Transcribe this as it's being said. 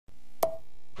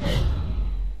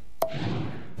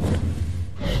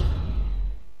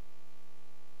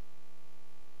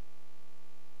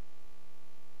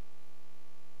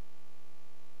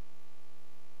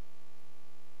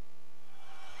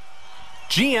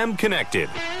GM Connected,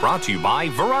 brought to you by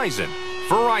Verizon.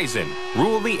 Verizon,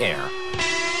 rule the air.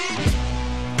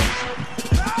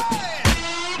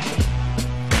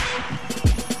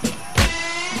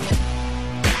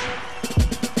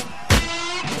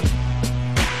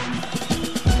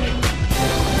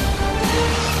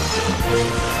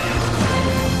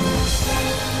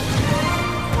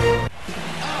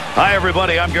 Hi,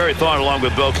 everybody. I'm Gary Thorne along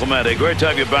with Bill Clemente. Great to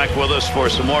have you back with us for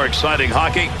some more exciting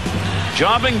hockey.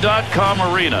 Jobbing.com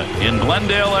Arena in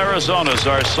Glendale, Arizona is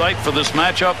our site for this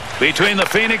matchup between the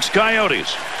Phoenix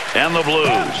Coyotes and the Blues.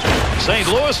 St.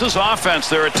 Louis's offense,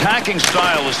 their attacking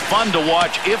style is fun to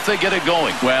watch if they get it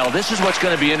going. Well, this is what's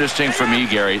going to be interesting for me,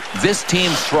 Gary. This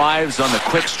team thrives on the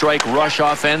quick strike rush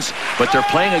offense, but they're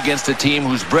playing against a team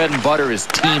whose bread and butter is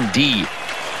Team D.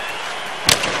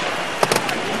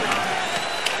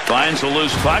 Finds a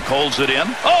loose puck, holds it in.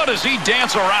 Oh, does he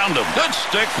dance around him? Good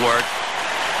stick work.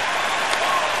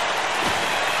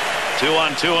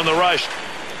 2-on-2 in the rush.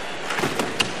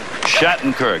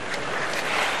 Shattenkirk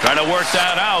trying to work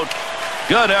that out.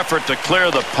 Good effort to clear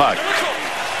the puck.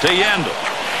 To Yandel.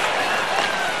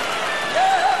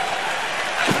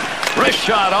 Wrist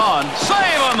shot on.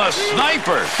 Save on the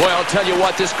sniper. Boy, I'll tell you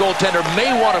what, this goaltender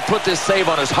may want to put this save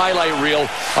on his highlight reel.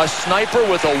 A sniper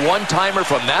with a one-timer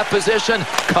from that position?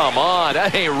 Come on,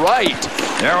 that ain't right.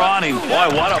 They're on him. Boy,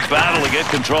 what a battle to get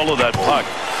control of that puck.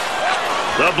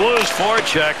 The Blues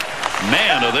forecheck.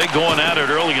 Man, are they going at it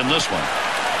early in this one.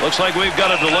 Looks like we've got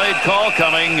a delayed call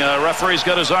coming. Referee's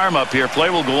got his arm up here.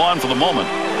 Play will go on for the moment.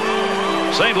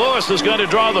 St. Louis is going to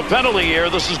draw the penalty here.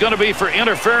 This is going to be for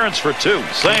interference for 2.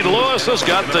 St. Louis has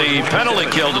got the penalty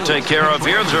kill to take care of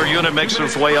here. Their unit makes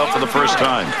its way out for the first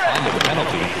time.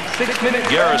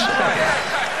 Garrison.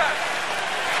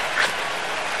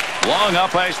 Long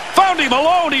up ice. Found him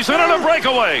alone. He's in on a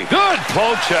breakaway. Good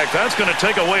poke check. That's going to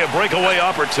take away a breakaway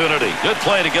opportunity. Good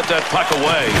play to get that puck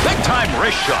away. Big time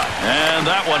wrist shot. And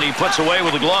that one he puts away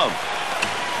with a glove.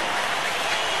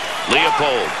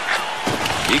 Leopold.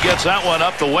 He gets that one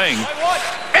up the wing.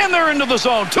 And they're into the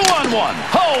zone. 2-on-1.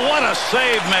 Oh, what a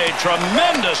save made.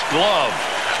 Tremendous glove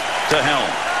to Helm.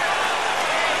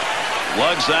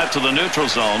 Lugs that to the neutral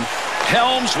zone.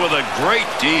 Helms with a great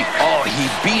deke. Oh, he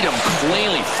beat him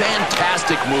cleanly.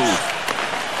 Fantastic move.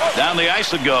 Down the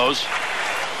ice it goes.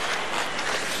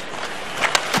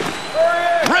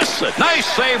 Wrists it. Nice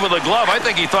save with a glove. I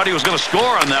think he thought he was going to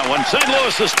score on that one. St.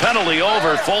 Louis's penalty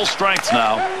over. Full strength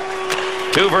now.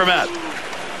 To Vermette.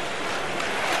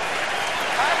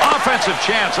 Offensive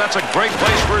chance. That's a great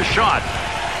place for a shot.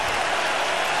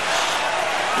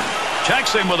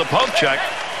 Checks him with a poke check.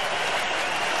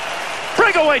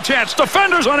 Breakaway chance.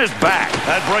 Defenders on his back.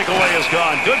 That breakaway is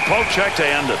gone. Good poke check to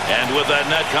end it. And with that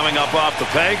net coming up off the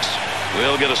pegs,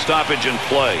 we'll get a stoppage in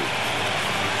play.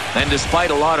 And despite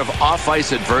a lot of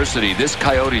off-ice adversity, this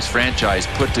Coyotes franchise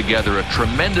put together a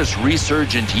tremendous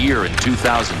resurgent year in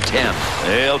 2010.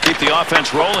 They'll keep the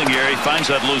offense rolling here. He finds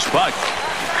that loose puck.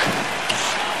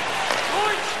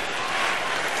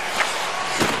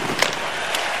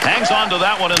 Hangs on to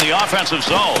that one in the offensive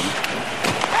zone.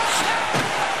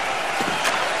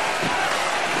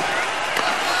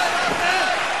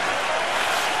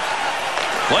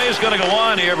 Play is going to go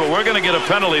on here, but we're going to get a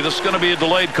penalty. This is going to be a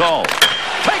delayed call.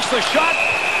 Takes the shot.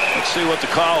 Let's see what the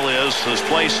call is as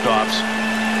play stops.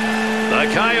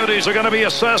 The Coyotes are going to be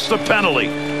assessed a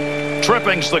penalty.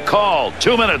 Tripping's the call.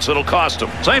 2 minutes it'll cost them.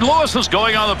 St. Louis is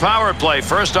going on the power play.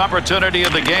 First opportunity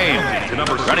of the game.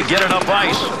 Trying to get it up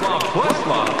ice.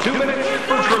 2 minutes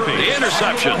for tripping. The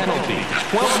interception.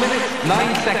 12 minutes,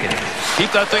 9 seconds.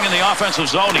 Keep that thing in the offensive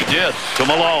zone. He did. To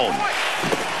Malone.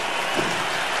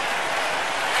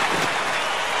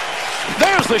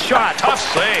 There's the shot. Tough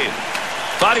save.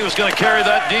 Thought he was going to carry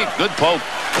that deep. Good poke.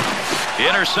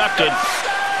 Intercepted.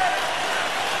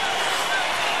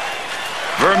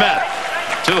 Vermette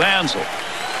to Hansel.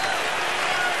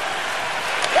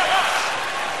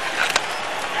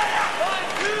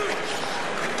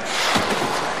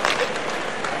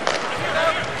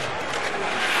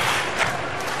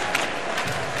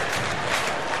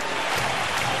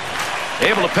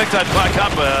 Able to pick that puck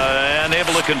up and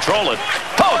able to control it.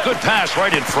 Oh, good pass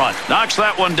right in front. Knocks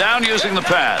that one down using the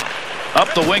pad.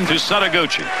 Up the wing to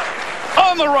Setaguchi.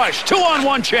 On the rush.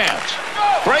 2-on-1 chance.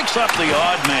 Breaks up the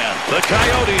odd man. The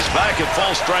Coyotes back at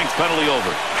full strength. Penalty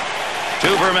over. To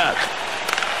Vermette.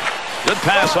 Good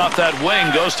pass off that wing.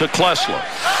 Goes to Klesla.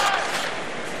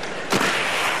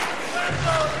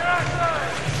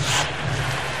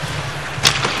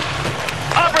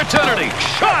 Opportunity.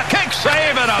 Shot. Kick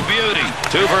save and a beauty.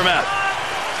 To Vermette.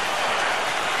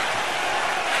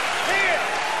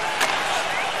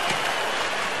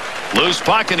 Loose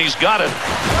puck, and he's got it.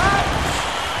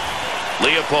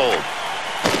 Leopold.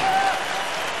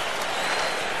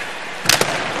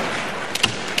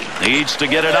 Needs to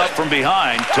get it out from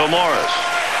behind to Morris.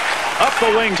 Up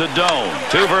the wing to Doan.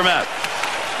 To Vermette.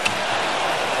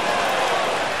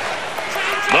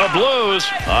 The Blues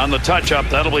on the touch-up.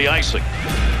 That'll be icing.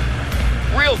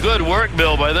 Real good work,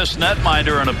 Bill, by this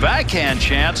netminder and a backhand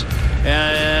chance.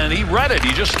 And he read it.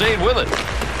 He just stayed with it.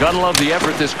 Gotta love the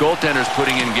effort this goaltender's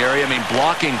putting in, Gary. I mean,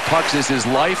 blocking pucks is his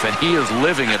life, and he is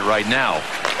living it right now.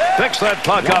 Picks that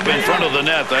puck up in front of the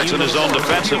net. That's in his own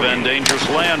defensive end. Dangerous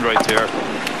land right there.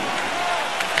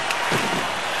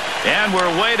 And we're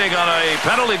waiting on a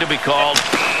penalty to be called.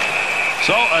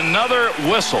 So another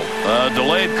whistle. A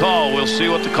delayed call. We'll see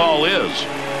what the call is.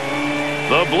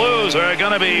 The Blues are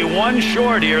going to be one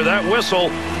short here. That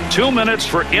whistle, 2 minutes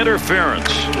for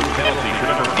interference. Penalty for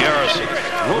number Garrison.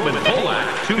 Roman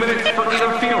Polak, 2 minutes for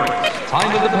interference. Time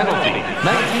of the penalty,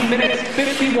 19 minutes,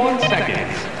 51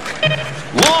 seconds.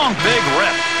 Long, big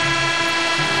rip.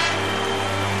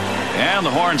 And the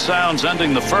horn sounds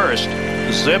ending the first.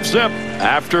 Zip, zip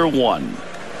after one.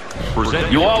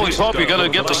 You always hope you're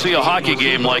going to get to see a hockey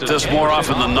game like this more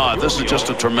often than not. This is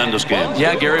just a tremendous game.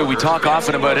 Yeah, Gary, we talk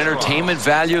often about entertainment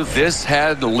value. This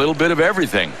had a little bit of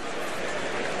everything.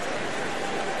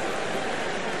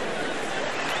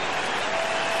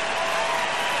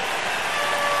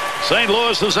 St.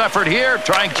 Louis's effort here,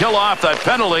 try and kill off that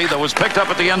penalty that was picked up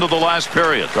at the end of the last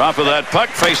period. Drop of that puck,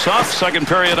 face off, second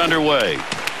period underway.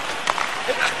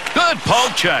 Good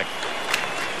poke check.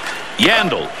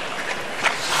 Yandel.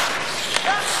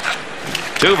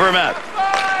 To Vermette.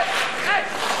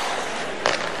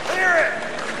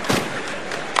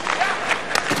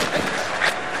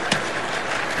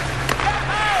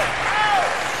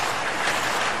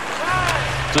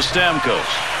 To Stamkos.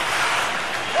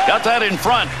 Got that in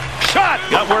front. Shot!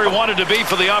 Got where he wanted to be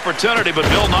for the opportunity, but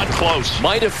Bill not close.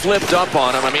 Might have flipped up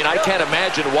on him. I mean, I can't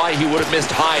imagine why he would have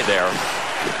missed high there.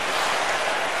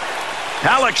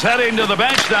 Halleck's heading to the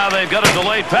bench now. They've got a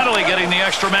delayed penalty, getting the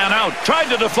extra man out. Tried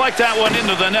to deflect that one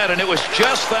into the net, and it was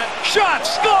just that. Shot!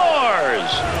 Scores!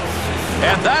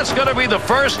 And that's going to be the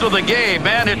first of the game.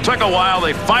 Man, it took a while.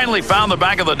 They finally found the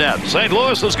back of the net. St.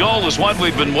 Louis's goal is one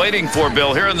we've been waiting for,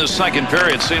 Bill, here in this second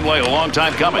period. Seemed like a long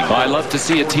time coming. I love to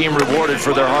see a team rewarded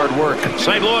for their hard work.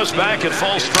 St. Louis back at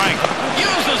full strength.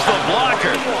 Uses the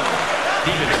blocker.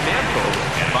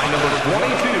 By number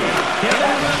 22,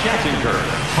 Kevin Schatzinger.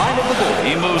 Time of the goal.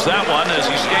 He moves that one as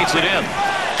he skates it in.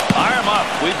 Arm up.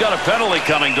 We've got a penalty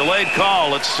coming. Delayed call.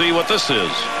 Let's see what this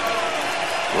is.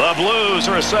 The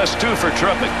Blues are assessed 2 for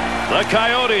tripping. The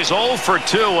Coyotes 0 for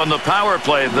 2 on the power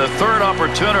play. The third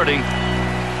opportunity.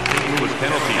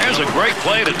 Here's a great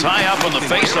play to tie up on the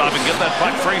faceoff and get that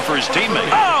puck free for his teammate.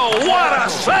 Oh, what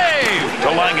a save to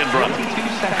Langenbrunner.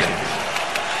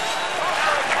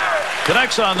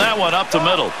 Connects on that one up the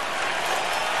middle.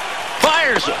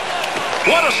 Fires it.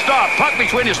 What a stop. Puck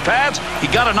between his pads. He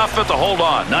got enough of it to hold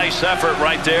on. Nice effort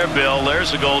right there, Bill.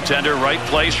 There's the goaltender. Right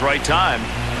place, right time.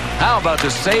 How about the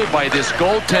save by this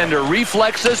goaltender?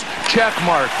 Reflexes, check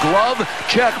mark. Glove,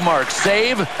 check mark.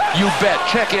 Save, you bet.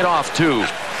 Check it off, too.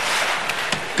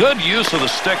 Good use of the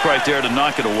stick right there to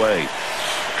knock it away.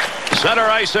 Center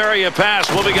ice area pass.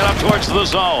 Moving it up towards the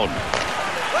zone.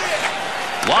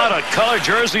 A lot of color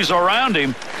jerseys around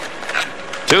him.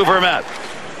 To Vermette.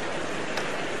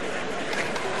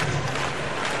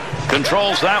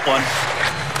 Controls that one.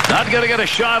 Not going to get a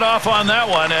shot off on that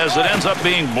one as it ends up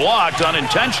being blocked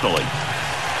unintentionally.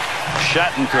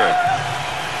 Shattenkirk.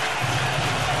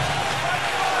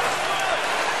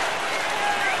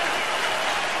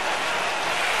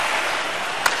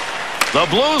 The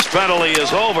Blues penalty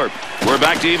is over. We're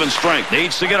back to even strength.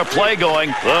 Needs to get a play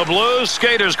going. The Blues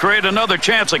skaters create another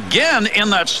chance again in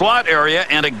that slot area,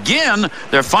 and again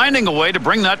they're finding a way to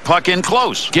bring that puck in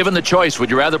close. Given the choice, would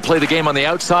you rather play the game on the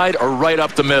outside or right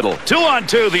up the middle?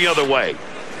 2-on-2 the other way.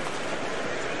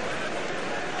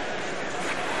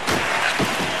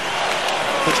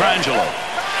 Pietrangelo.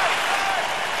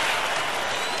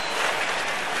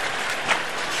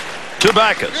 To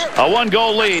Backus. A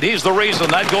 1-goal lead. He's the reason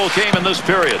that goal came in this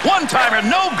period. One-timer,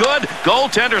 no good.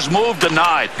 Goaltender's move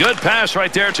denied. Good pass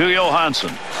right there to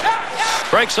Johansson.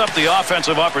 Breaks up the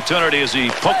offensive opportunity as he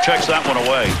poke checks that one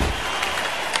away.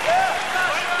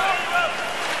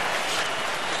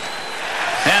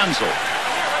 Hansel.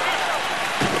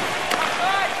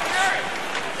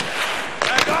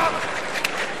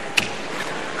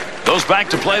 Goes back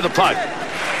to play the puck.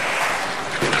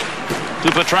 To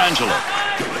Pietrangelo.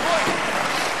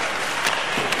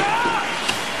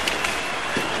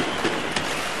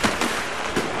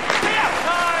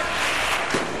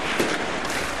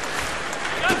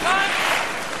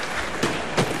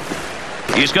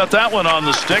 He's got that one on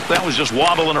the stick. That was just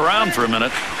wobbling around for a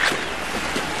minute.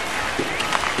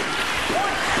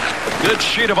 Good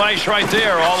sheet of ice right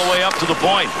there all the way up to the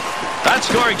point. That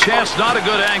scoring chance, not a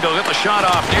good angle. Get the shot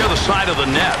off near the side of the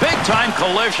net. Big-time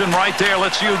collision right there.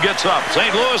 Let's see who gets up.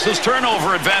 St. Louis's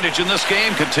turnover advantage in this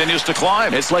game continues to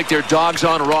climb. It's like they're dogs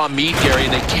on raw meat, Gary,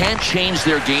 and they can't change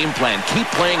their game plan. Keep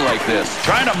playing like this.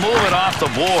 Trying to move it off the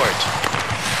boards.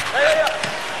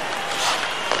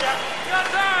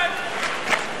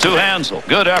 To Hansel.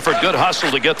 Good effort, good hustle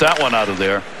to get that one out of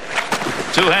there.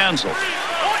 To Hansel.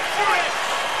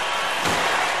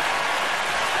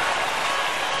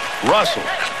 Russell.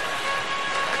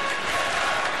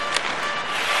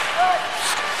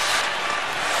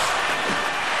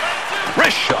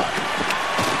 Wrist shot.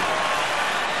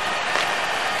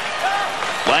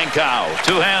 Langkow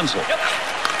to Hansel.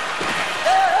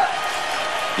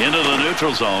 Into the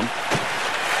neutral zone.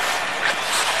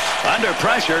 Under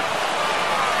pressure.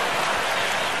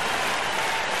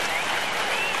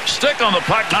 Stick on the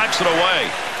puck, knocks it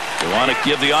away. They want to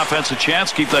give the offense a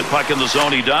chance, keep that puck in the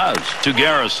zone. He does. To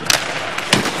Garrison.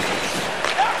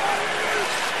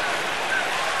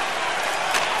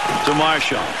 To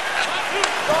Marchand.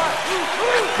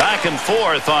 Back and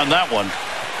forth on that one.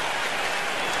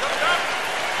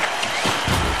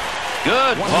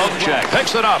 Good poke check.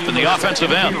 Picks it up in the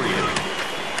offensive end.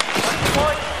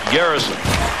 Garrison.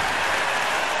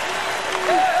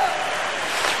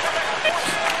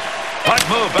 Puck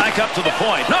move back up to the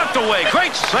point. Knocked away.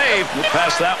 Great save. We'll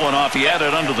pass that one off. He had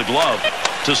it under the glove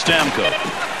to Stamkos.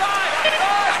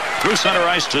 Through center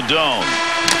ice to Doan.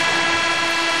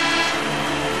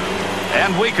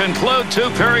 And we conclude 2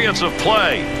 periods of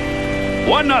play.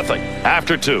 1-0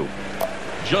 after 2.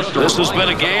 This has been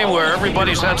a game where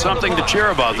everybody's had something to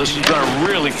cheer about. This has been a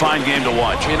really fine game to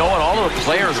watch. You know what? All of the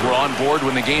players were on board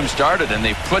when the game started, and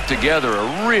they put together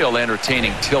a real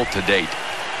entertaining tilt to date.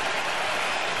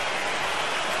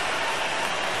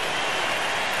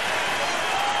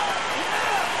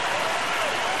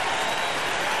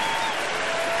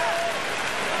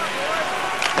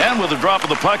 And with the drop of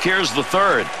the puck, here's the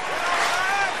third.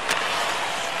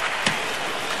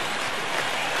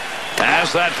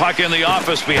 Has that puck in the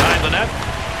office behind the net.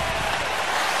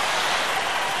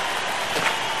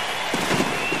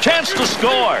 Chance to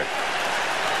score.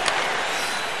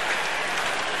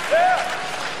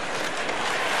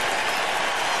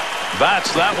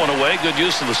 Bats that one away. Good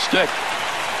use of the stick.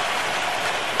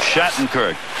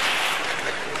 Shattenkirk.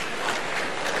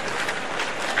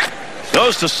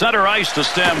 Goes to center ice to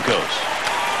Stamkos.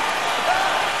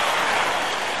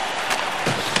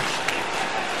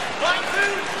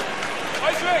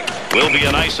 Will be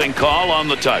an icing call on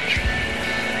the touch.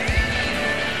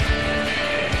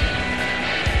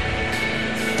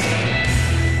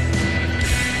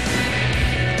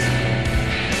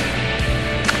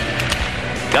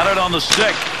 Got it on the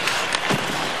stick.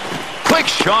 Quick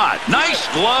shot. Nice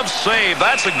glove save.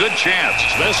 That's a good chance.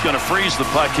 Smith's going to freeze the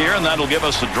puck here, and that'll give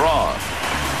us a draw.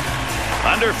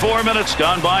 Under 4 minutes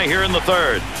gone by here in the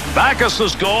third.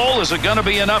 Backus's goal, is it going to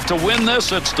be enough to win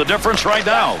this? It's the difference right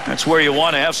now. That's where you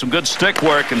want to have some good stick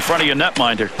work in front of your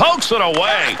netminder. Pokes it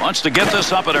away. Wants to get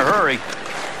this up in a hurry.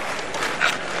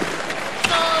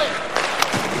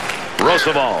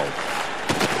 Roosevelt.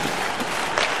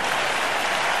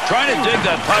 Trying to dig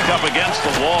that puck up against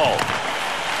the wall.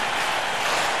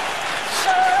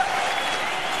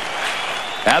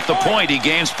 At the point, he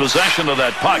gains possession of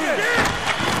that puck.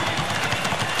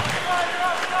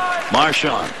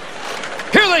 Marchand.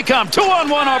 Here they come.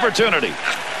 2-on-1 opportunity.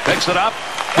 Picks it up.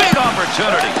 Big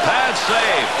opportunity. Pad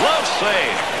save. Glove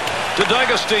save. To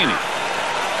D'Agostini.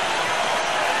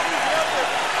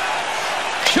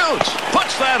 Shoots.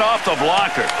 Puts that off the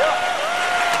blocker.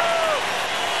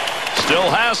 Still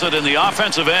has it in the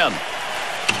offensive end.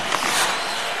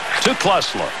 To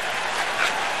Klesla.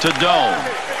 To Doan.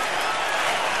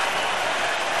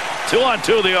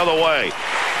 2-on-2 the other way.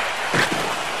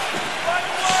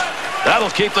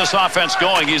 That'll keep this offense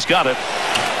going. He's got it.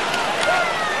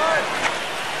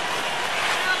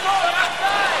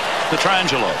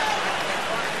 Pietrangelo.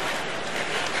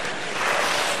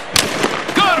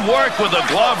 Good work with the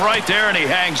glove right there, and he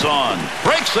hangs on.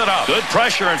 Breaks it up. Good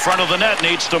pressure in front of the net.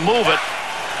 Needs to move it.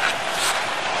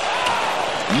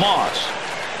 Moss.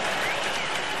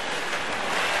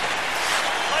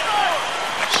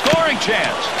 Scoring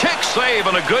chance. Kick save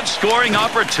and a good scoring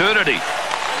opportunity.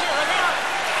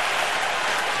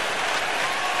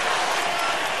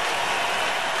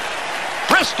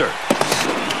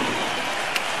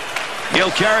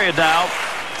 He'll carry it now.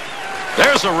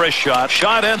 There's a wrist shot.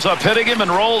 Shot ends up hitting him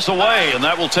and rolls away, and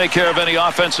that will take care of any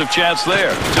offensive chance there.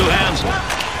 To Hansel.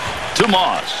 To to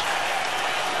Moss.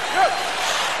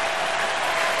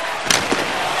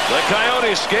 The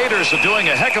Coyotes skaters are doing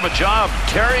a heck of a job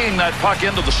carrying that puck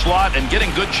into the slot and getting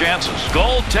good chances.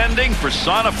 Goaltending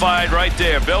personified right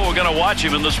there. Bill, we're going to watch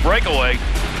him in this breakaway.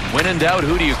 When in doubt,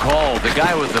 who do you call? The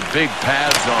guy with the big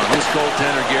pads on. This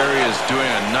goaltender, Gary, is doing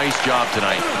a nice job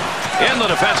tonight. In the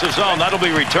defensive zone, that'll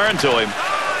be returned to him.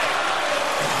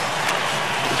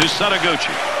 To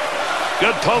Setaguchi.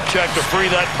 Good poke check to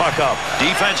free that puck up.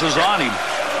 Defense is on him.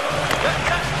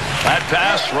 That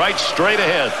pass right straight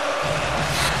ahead.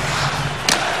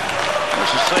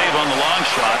 There's a save on the long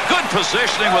shot. Good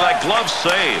positioning with that glove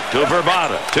save. To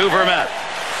Verbata. To Vermette.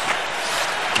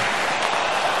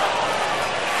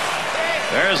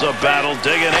 There's a battle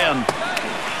digging in.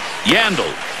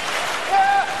 Yandel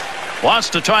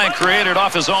wants to try and create it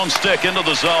off his own stick into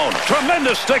the zone.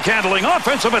 Tremendous stick handling,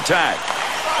 offensive attack.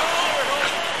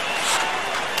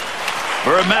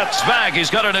 Vermette's back.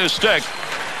 He's got a new stick.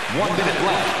 1 minute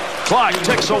left. Clock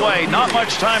ticks away. Not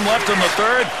much time left in the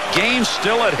third. Game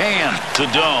still at hand. To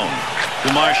Doan.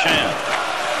 To Marchand.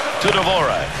 To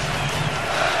Dvorak.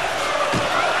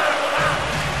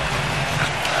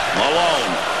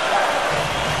 Malone.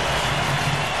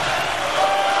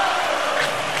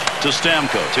 To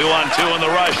Stamkos. 2-on-2 in the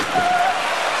rush.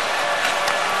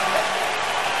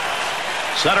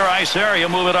 Center ice area,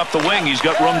 move it up the wing. He's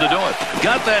got room to do it.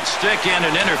 Got that stick in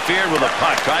and interfered with a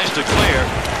puck. Tries to clear.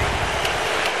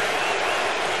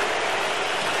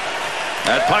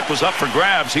 That puck was up for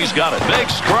grabs. He's got it. Big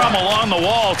scrum along the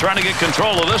wall trying to get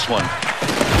control of this one.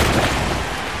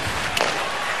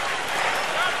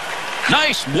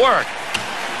 Nice work.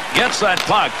 Gets that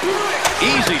puck.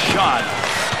 Easy shot.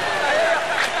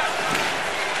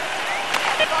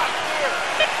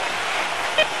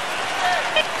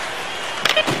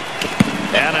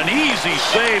 And an easy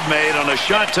save made on a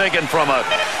shot taken from a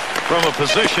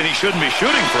position he shouldn't be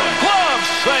shooting from. Glove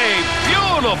save.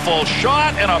 Beautiful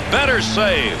shot and a better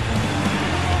save.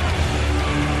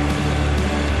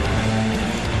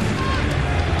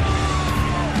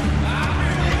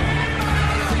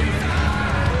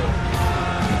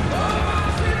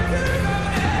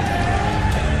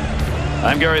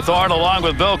 I'm Gary Thorne along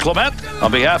with Bill Clement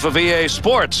on behalf of EA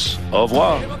Sports. Au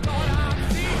revoir.